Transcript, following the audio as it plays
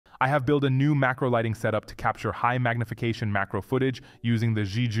I have built a new macro lighting setup to capture high magnification macro footage using the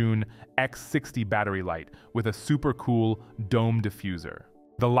ZHIYUN X60 battery light with a super cool dome diffuser.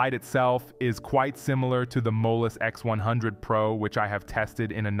 The light itself is quite similar to the Molus X100 Pro, which I have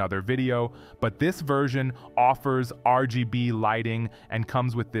tested in another video, but this version offers RGB lighting and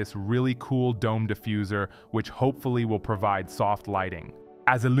comes with this really cool dome diffuser, which hopefully will provide soft lighting.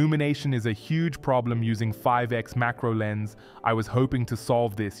 As illumination is a huge problem using 5x macro lens, I was hoping to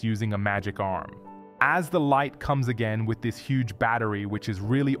solve this using a magic arm. As the light comes again with this huge battery, which is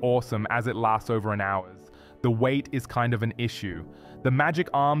really awesome as it lasts over an hour, the weight is kind of an issue. The magic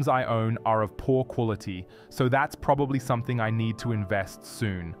arms I own are of poor quality, so that's probably something I need to invest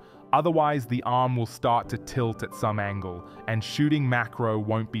soon. Otherwise, the arm will start to tilt at some angle, and shooting macro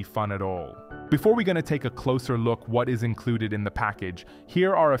won't be fun at all. Before we're going to take a closer look what is included in the package,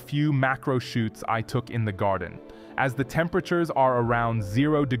 here are a few macro shoots I took in the garden. As the temperatures are around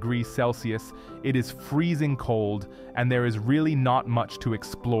 0 degrees Celsius, it is freezing cold, and there is really not much to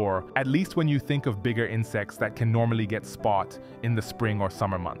explore, at least when you think of bigger insects that can normally get spot in the spring or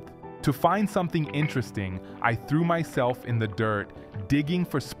summer month. To find something interesting, I threw myself in the dirt, digging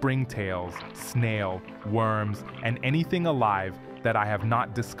for springtails, snail, worms, and anything alive that I have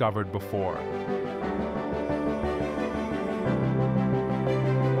not discovered before.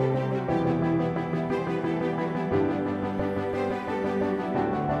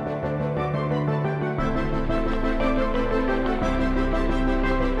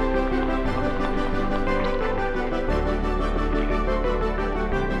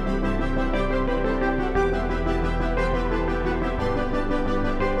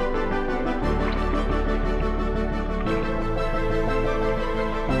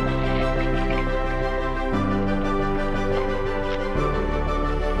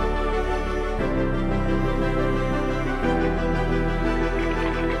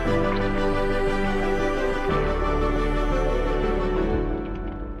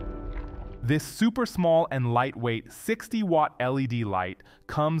 This super small and lightweight 60-watt LED light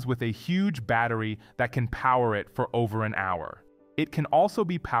comes with a huge battery that can power it for over an hour. It can also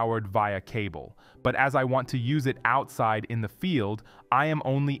be powered via cable, but as I want to use it outside in the field, I am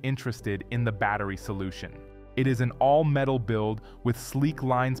only interested in the battery solution. It is an all-metal build with sleek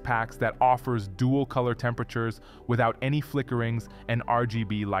lines packs that offers dual color temperatures without any flickerings and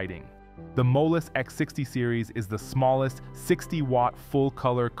RGB lighting. The Molus X60 series is the smallest 60-watt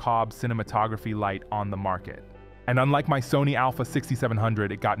full-color Cobb cinematography light on the market. And unlike my Sony Alpha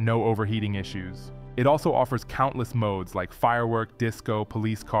 6700, it got no overheating issues. It also offers countless modes like firework, disco,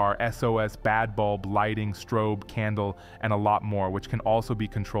 police car, SOS, bad bulb, lighting, strobe, candle, and a lot more, which can also be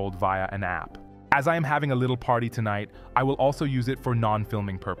controlled via an app. As I am having a little party tonight, I will also use it for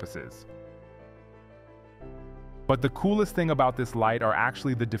non-filming purposes. But the coolest thing about this light are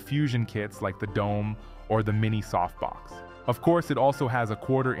actually the diffusion kits like the dome or the mini softbox. Of course, it also has a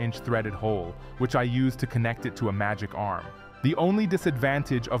 1/4-inch threaded hole, which I use to connect it to a magic arm. The only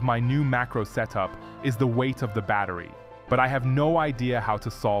disadvantage of my new macro setup is the weight of the battery, but I have no idea how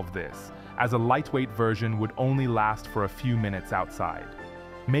to solve this, as a lightweight version would only last for a few minutes outside.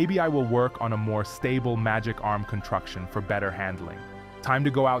 Maybe I will work on a more stable magic arm construction for better handling. Time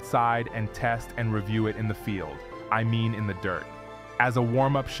to go outside and test and review it in the field. I mean in the dirt. As a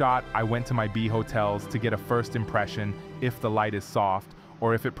warm-up shot, I went to my bee hotels to get a first impression if the light is soft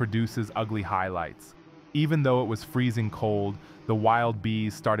or if it produces ugly highlights. Even though it was freezing cold, the wild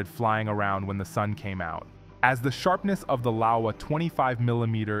bees started flying around when the sun came out. As the sharpness of the Laowa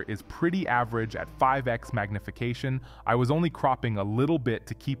 25mm is pretty average at 5x magnification, I was only cropping a little bit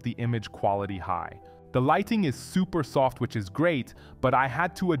to keep the image quality high. The lighting is super soft, which is great, but I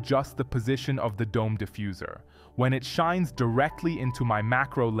had to adjust the position of the dome diffuser. When it shines directly into my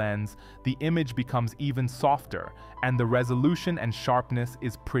macro lens, the image becomes even softer, and the resolution and sharpness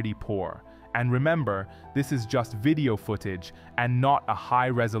is pretty poor. And remember, this is just video footage and not a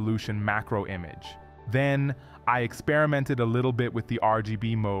high-resolution macro image. Then, I experimented a little bit with the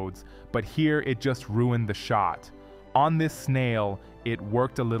RGB modes, but here it just ruined the shot. On this snail, it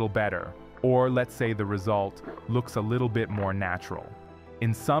worked a little better, or let's say the result looks a little bit more natural.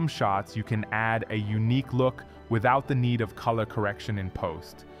 In some shots, you can add a unique look without the need of color correction in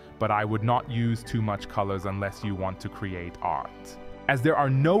post, but I would not use too much colors unless you want to create art. As there are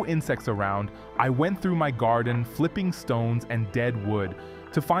no insects around, I went through my garden flipping stones and dead wood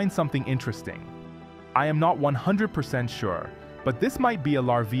to find something interesting. I am not 100% sure, but this might be a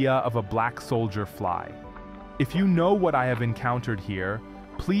larvae of a black soldier fly. If you know what I have encountered here,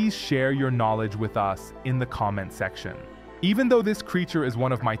 please share your knowledge with us in the comment section. Even though this creature is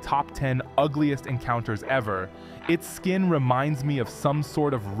one of my top 10 ugliest encounters ever, its skin reminds me of some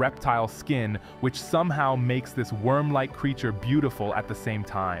sort of reptile skin, which somehow makes this worm-like creature beautiful at the same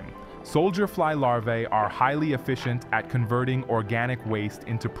time. Soldier fly larvae are highly efficient at converting organic waste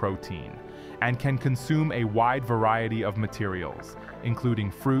into protein, and can consume a wide variety of materials, including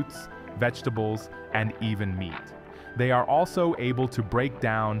fruits, vegetables, and even meat. They are also able to break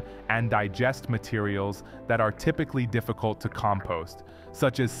down and digest materials that are typically difficult to compost,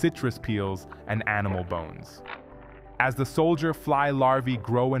 such as citrus peels and animal bones. As the soldier fly larvae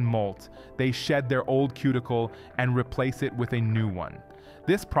grow and molt, they shed their old cuticle and replace it with a new one.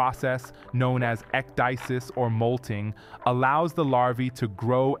 This process, known as ecdysis or molting, allows the larvae to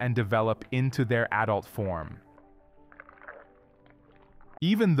grow and develop into their adult form.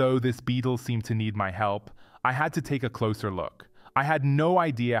 Even though this beetle seemed to need my help, I had to take a closer look. I had no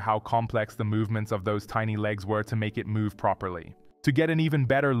idea how complex the movements of those tiny legs were to make it move properly. To get an even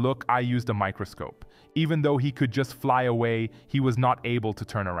better look, I used a microscope. Even though he could just fly away, he was not able to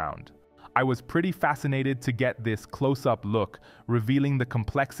turn around. I was pretty fascinated to get this close-up look, revealing the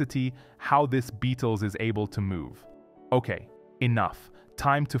complexity how this beetle is able to move. Okay, enough.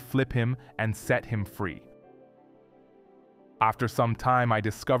 Time to flip him and set him free. After some time, I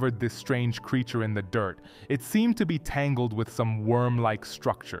discovered this strange creature in the dirt. It seemed to be tangled with some worm-like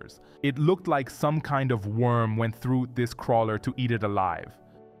structures. It looked like some kind of worm went through this crawler to eat it alive.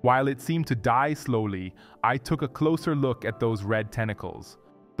 While it seemed to die slowly, I took a closer look at those red tentacles.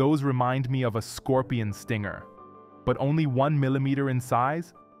 Those remind me of a scorpion stinger, but only 1 millimeter in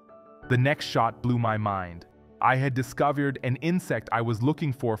size? The next shot blew my mind. I had discovered an insect I was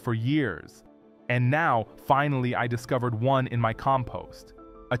looking for years. And now, finally, I discovered one in my compost.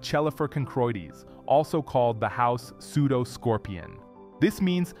 A Chelipher concroides, also called the house pseudo-scorpion. This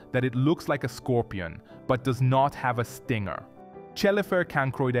means that it looks like a scorpion, but does not have a stinger. Chelipher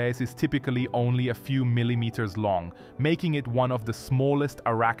concroides is typically only a few millimeters long, making it one of the smallest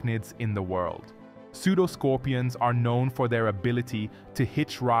arachnids in the world. Pseudoscorpions are known for their ability to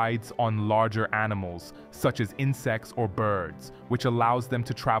hitch rides on larger animals, such as insects or birds, which allows them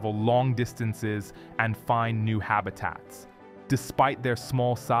to travel long distances and find new habitats. Despite their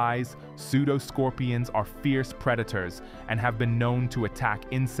small size, pseudoscorpions are fierce predators and have been known to attack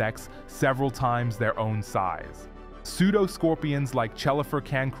insects several times their own size. Pseudoscorpions like Chelipher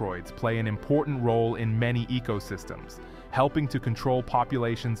concroides play an important role in many ecosystems, helping to control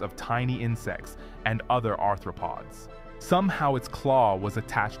populations of tiny insects and other arthropods. Somehow its claw was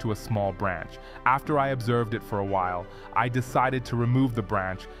attached to a small branch. After I observed it for a while, I decided to remove the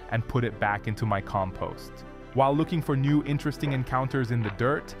branch and put it back into my compost. While looking for new interesting encounters in the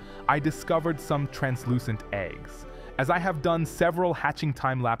dirt, I discovered some translucent eggs. As I have done several hatching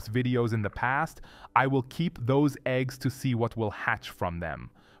time-lapse videos in the past, I will keep those eggs to see what will hatch from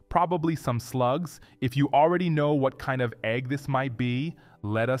them. Probably some slugs. If you already know what kind of egg this might be,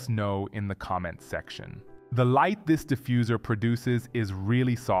 let us know in the comments section. The light this diffuser produces is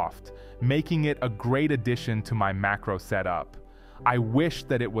really soft, making it a great addition to my macro setup. I wish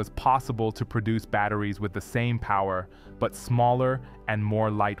that it was possible to produce batteries with the same power, but smaller and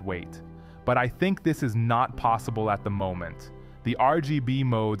more lightweight. But I think this is not possible at the moment. The RGB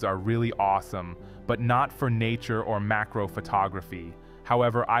modes are really awesome, but not for nature or macro photography.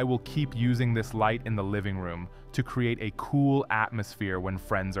 However, I will keep using this light in the living room to create a cool atmosphere when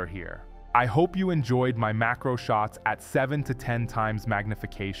friends are here. I hope you enjoyed my macro shots at 7 to 10 times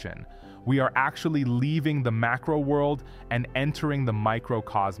magnification. We are actually leaving the macro world and entering the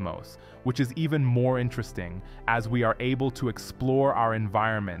microcosmos, which is even more interesting as we are able to explore our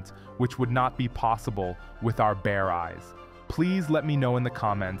environment, which would not be possible with our bare eyes. Please let me know in the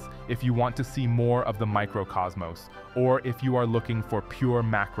comments if you want to see more of the microcosmos, or if you are looking for pure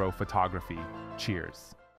macro photography. Cheers.